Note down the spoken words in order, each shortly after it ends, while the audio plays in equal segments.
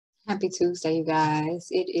Happy Tuesday, you guys.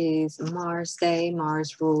 It is Mars Day,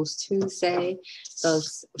 Mars Rules Tuesday. So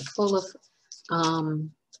it's full of um,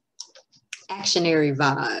 actionary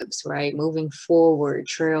vibes, right? Moving forward,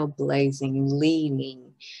 trailblazing,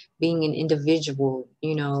 leading, being an individual,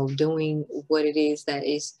 doing what it is that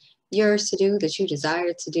is yours to do, that you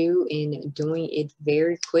desire to do, and doing it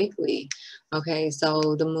very quickly. Okay,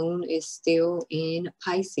 so the moon is still in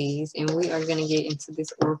Pisces, and we are going to get into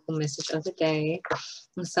this oracle message of the day.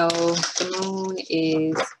 And so the moon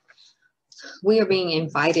is, we are being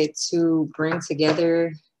invited to bring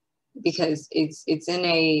together, because it's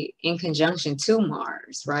in conjunction to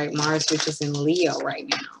Mars, right? Mars, which is in Leo right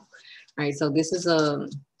now, right? So this is a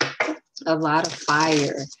lot of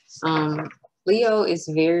fire. Leo is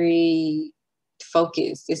very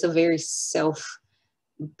focused. It's a very self-based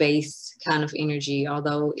kind of energy,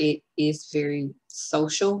 although it is very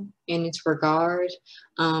social in its regard.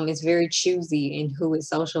 It's very choosy in who it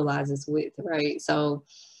socializes with, right? So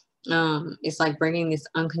it's like bringing this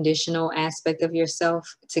unconditional aspect of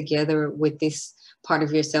yourself together with this part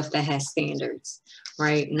of yourself that has standards,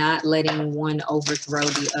 right? Not letting one overthrow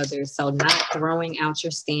the other. So not throwing out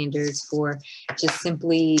your standards for just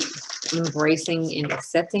simply embracing and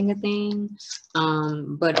accepting a thing,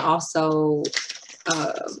 but also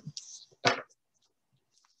uh,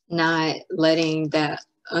 not letting that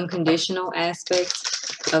unconditional aspect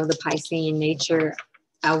of the Piscean nature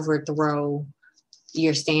overthrow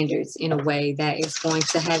your standards in a way that is going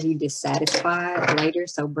to have you dissatisfied later.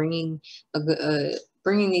 So bringing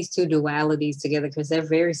these two dualities together, because they're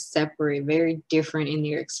very separate, very different in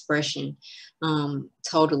their expression.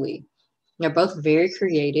 Totally, they're both very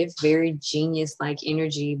creative, very genius like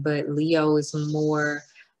energy, but Leo is more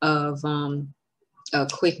of a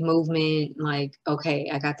quick movement, like, okay,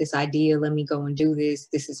 I got this idea, let me go and do this,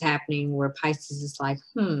 this is happening. Where Pisces is like,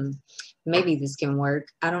 maybe this can work,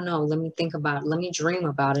 I don't know, let me think about it, let me dream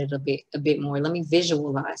about it a bit more, let me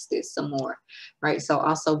visualize this some more, right? So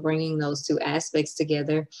also bringing those two aspects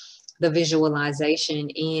together, the visualization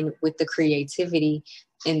and with the creativity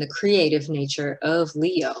and the creative nature of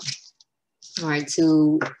Leo, right,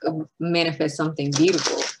 to manifest something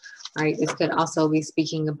beautiful, right? This could also be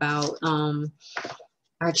speaking about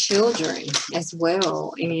our children as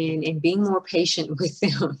well, and being more patient with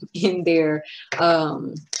them in their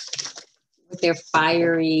with their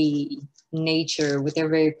fiery nature, with their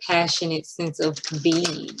very passionate sense of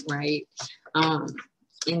being, right? Um,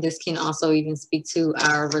 and this can also even speak to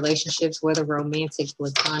our relationships, whether romantic,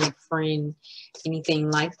 platonic, friend,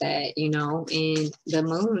 anything like that, And the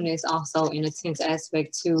moon is also in a tense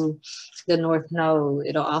aspect to the North Node.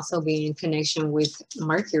 It'll also be in connection with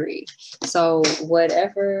Mercury. So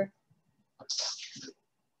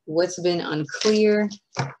what's been unclear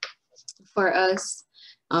for us,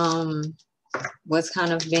 what's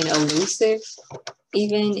kind of been elusive,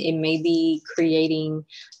 even, it may be creating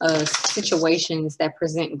situations that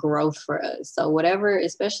present growth for us. So whatever,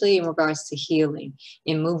 especially in regards to healing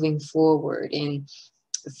and moving forward and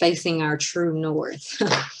facing our true north,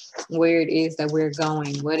 where it is that we're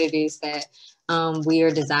going, what it is that we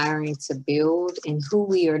are desiring to build, and who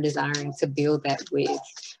we are desiring to build that with,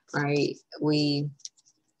 right? We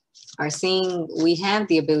have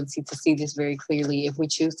the ability to see this very clearly if we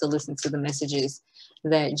choose to listen to the messages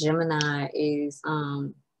that Gemini is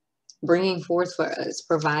bringing forth for us,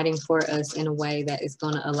 providing for us in a way that is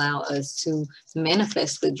going to allow us to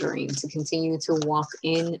manifest the dream, to continue to walk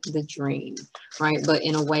in the dream, right? But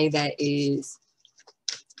in a way that is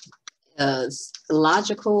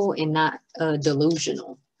logical and not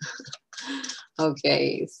delusional.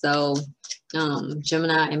 Okay, so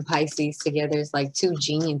Gemini and Pisces together is like two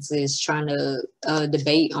geniuses trying to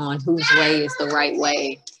debate on whose way is the right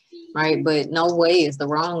way, right? But no way is the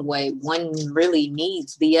wrong way. One really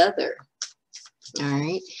needs the other. All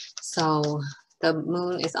right. So the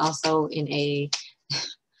moon is also in a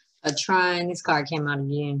trine. This card came out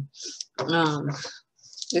again.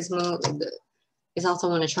 This moon is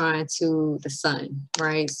also in a trine to the sun,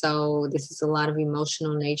 right? So this is a lot of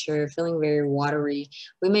emotional nature, feeling very watery.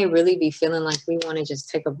 We may really be feeling like we want to just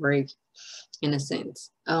take a break, in a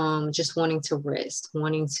sense, just wanting to rest,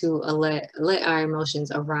 wanting to let our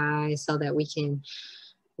emotions arise so that we can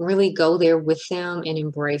really go there with them and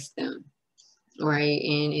embrace them, right?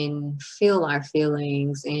 And feel our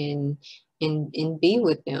feelings and be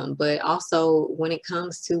with them. But also when it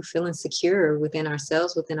comes to feeling secure within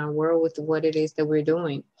ourselves, within our world, with what it is that we're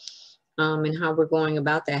doing, and how we're going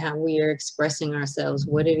about that, how we are expressing ourselves,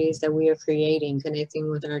 what it is that we are creating,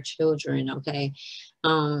 connecting with our children. Okay.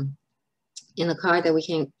 And the card that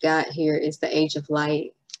we got here is the Age of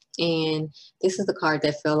Light. And this is the card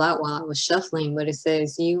that fell out while I was shuffling, but it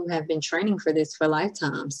says you have been training for this for a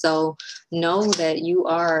lifetime. So know that you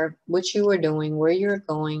are, what you are doing, where you're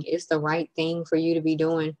going is the right thing for you to be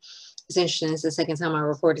doing. It's interesting. It's the second time I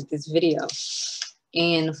recorded this video.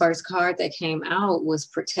 And the first card that came out was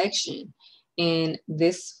protection. And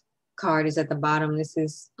this card is at the bottom. This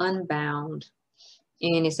is unbound.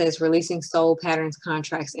 And it says releasing soul patterns,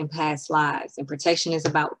 contracts, and past lives. And protection is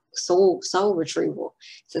about soul retrieval.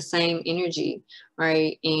 It's the same energy,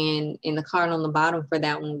 right? And the card on the bottom for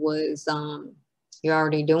that one was you're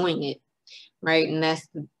already doing it, right? And it's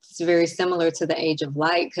very similar to the age of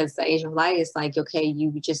light, because the age of light is like, okay,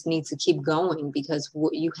 you just need to keep going because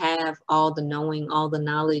you have all the knowing, all the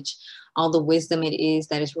knowledge, all the wisdom it is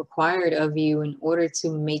that is required of you in order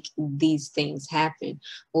to make these things happen,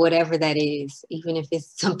 whatever that is, even if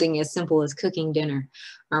it's something as simple as cooking dinner.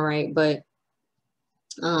 All right. But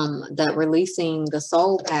that releasing the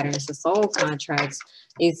soul patterns, the soul contracts,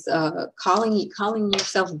 is calling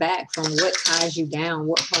yourself back from what ties you down,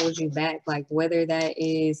 what holds you back, like whether that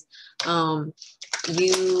is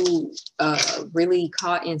you really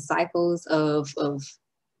caught in cycles of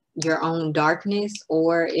your own darkness,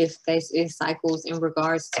 or if this is cycles in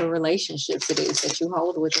regards to relationships it is that you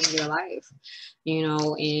hold within your life, you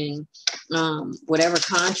know, and whatever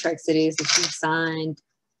contracts it is that you've signed,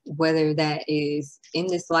 whether that is in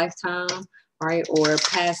this lifetime, right, or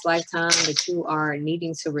past lifetime that you are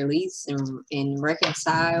needing to release and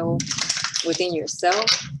reconcile within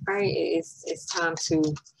yourself, right? It's time to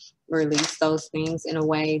release those things in a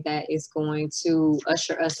way that is going to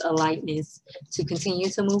usher us a lightness to continue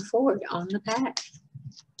to move forward on the path,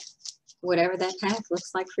 whatever that path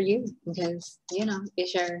looks like for you, because you know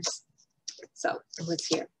it's yours. So let's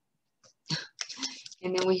hear.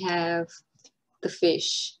 And then we have the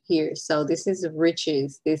fish here. So this is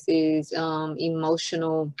riches. This is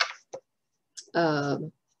emotional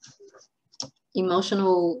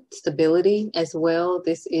stability as well.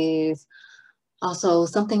 This is also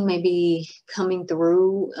something may be coming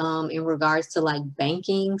through in regards to like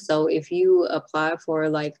banking. So if you apply for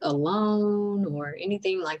like a loan or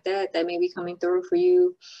anything like that, that may be coming through for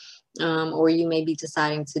you. Or you may be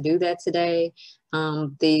deciding to do that today.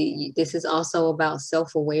 This is also about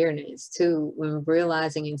self-awareness too, when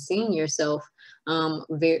realizing and seeing yourself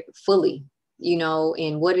very fully, you know,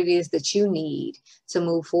 and what it is that you need to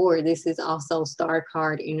move forward. This is also star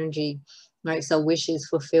card energy, right? So wishes,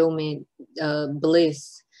 fulfillment,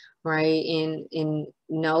 bliss, right? And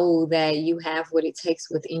know that you have what it takes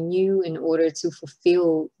within you in order to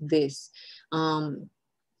fulfill this,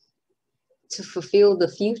 to fulfill the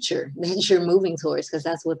future that you're moving towards, because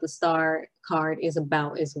that's what the star card is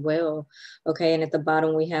about as well. Okay, and at the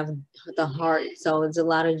bottom we have the heart. So it's a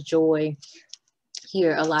lot of joy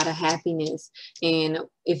here, a lot of happiness. And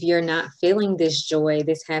if you're not feeling this joy,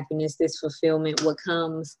 this happiness, this fulfillment,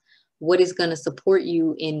 what is going to support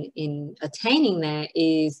you in attaining that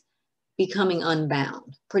is becoming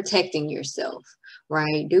unbound, protecting yourself,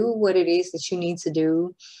 right? Do what it is that you need to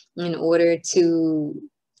do in order to,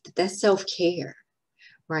 that's self-care,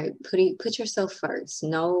 right? Put yourself first.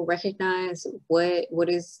 Recognize what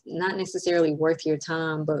is not necessarily worth your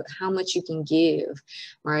time, but how much you can give,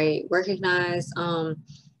 right? Recognize where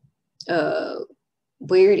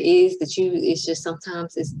it is that it's just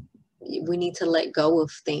sometimes we need to let go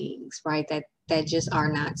of things, right? That just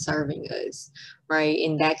are not serving us, right?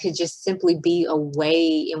 And that could just simply be a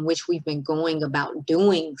way in which we've been going about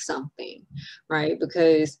doing something, right?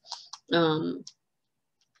 Because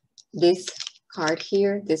this card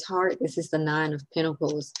here, this heart, this is the 9 of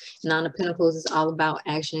Pentacles. 9 of Pentacles is all about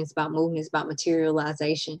action. It's about movement. It's about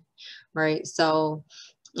materialization, right? So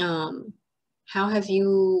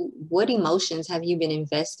what emotions have you been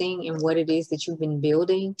investing in what it is that you've been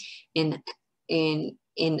building, and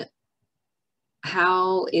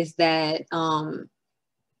how is that,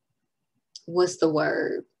 what's the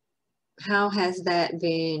word? How has that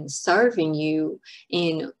been serving you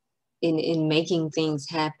in making things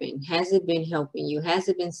happen? Has it been helping you? Has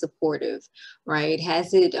it been supportive, right?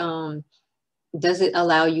 Has it, does it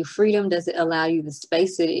allow you freedom? Does it allow you the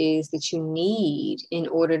space it is that you need in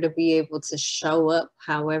order to be able to show up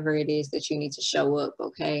however it is that you need to show up?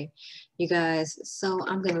 Okay, you guys, so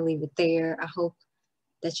I'm going to leave it there. I hope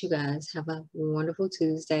that you guys have a wonderful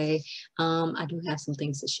Tuesday. I do have some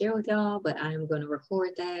things to share with y'all, but I am going to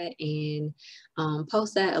record that and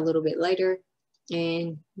post that a little bit later.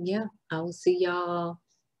 And yeah, I will see y'all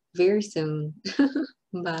very soon.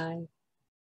 Bye.